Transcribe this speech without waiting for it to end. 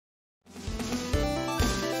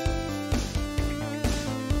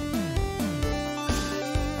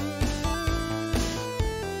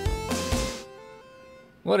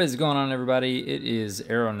What is going on, everybody? It is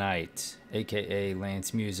Arrow Knight, aka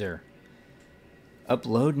Lance Muser,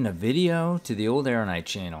 uploading a video to the old Arrow Knight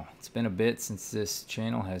channel. It's been a bit since this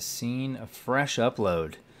channel has seen a fresh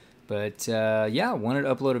upload, but yeah, wanted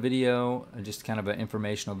to upload a video, just kind of an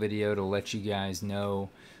informational video to let you guys know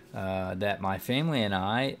that my family and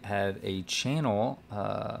I have a channel,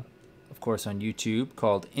 of course, on YouTube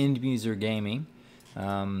called endmuser Gaming.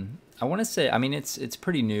 I want to say, I mean, it's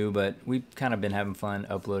pretty new, but we've kind of been having fun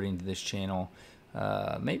uploading to this channel.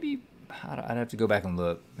 Maybe I'd have to go back and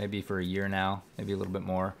look. Maybe for a year now, maybe a little bit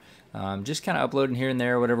more. Just kind of uploading here and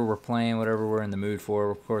there, whatever we're playing, whatever we're in the mood for.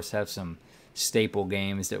 We, of course, have some staple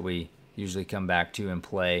games that we usually come back to and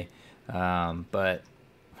play. But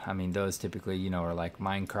I mean, those typically, you know, are like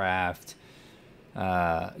Minecraft.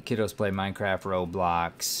 Kiddos play Minecraft,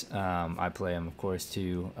 Roblox. I play them, of course,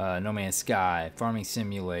 too. No Man's Sky, Farming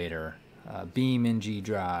Simulator, BeamNG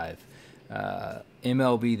Drive,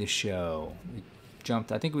 MLB The Show. We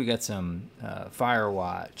jumped. I think we got some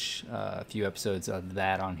Firewatch, a few episodes of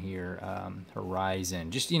that on here.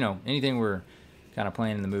 Horizon, just, you know, anything we're kind of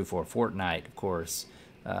playing in the mood for. Fortnite, of course.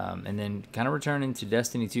 And then kind of returning to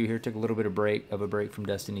Destiny 2 here. Took a little bit of a break from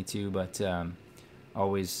Destiny 2, but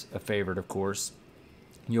always a favorite, of course.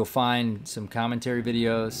 You'll find some commentary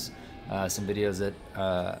videos, some videos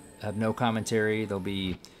that have no commentary. There'll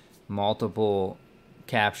be multiple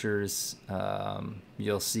captures.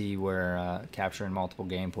 You'll see where capturing multiple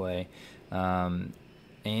gameplay. And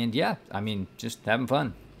yeah, I mean, just having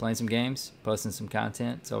fun, playing some games, posting some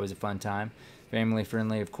content. It's always a fun time. Family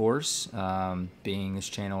friendly, of course, being this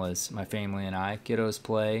channel is my family and I. Kiddos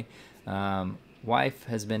play. Wife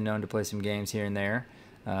has been known to play some games here and there.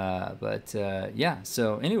 But yeah,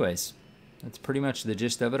 so anyways, that's pretty much the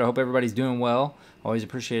gist of it. I hope everybody's doing well. Always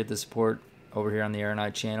appreciate the support over here on the Arrow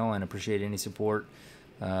Knight channel, and appreciate any support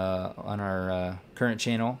on our current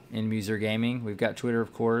channel, endmuser Gaming. We've got Twitter,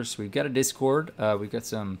 of course. We've got a Discord. We've got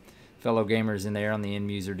some fellow gamers in there on the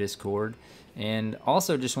endmuser Discord. And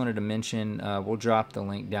also just wanted to mention, we'll drop the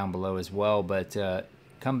link down below as well, but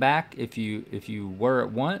come back if you were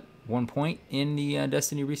at one point in the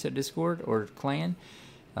Destiny Reset Discord or clan.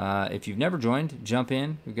 If you've never joined, jump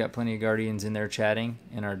in. We've got plenty of Guardians in there chatting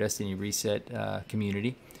in our Destiny Reset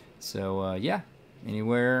community. So yeah,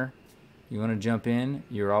 anywhere you want to jump in,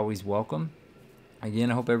 you're always welcome.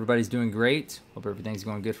 Again, I hope everybody's doing great. Hope everything's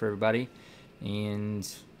going good for everybody. And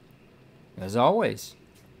as always,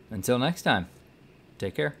 until next time,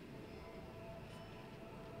 take care.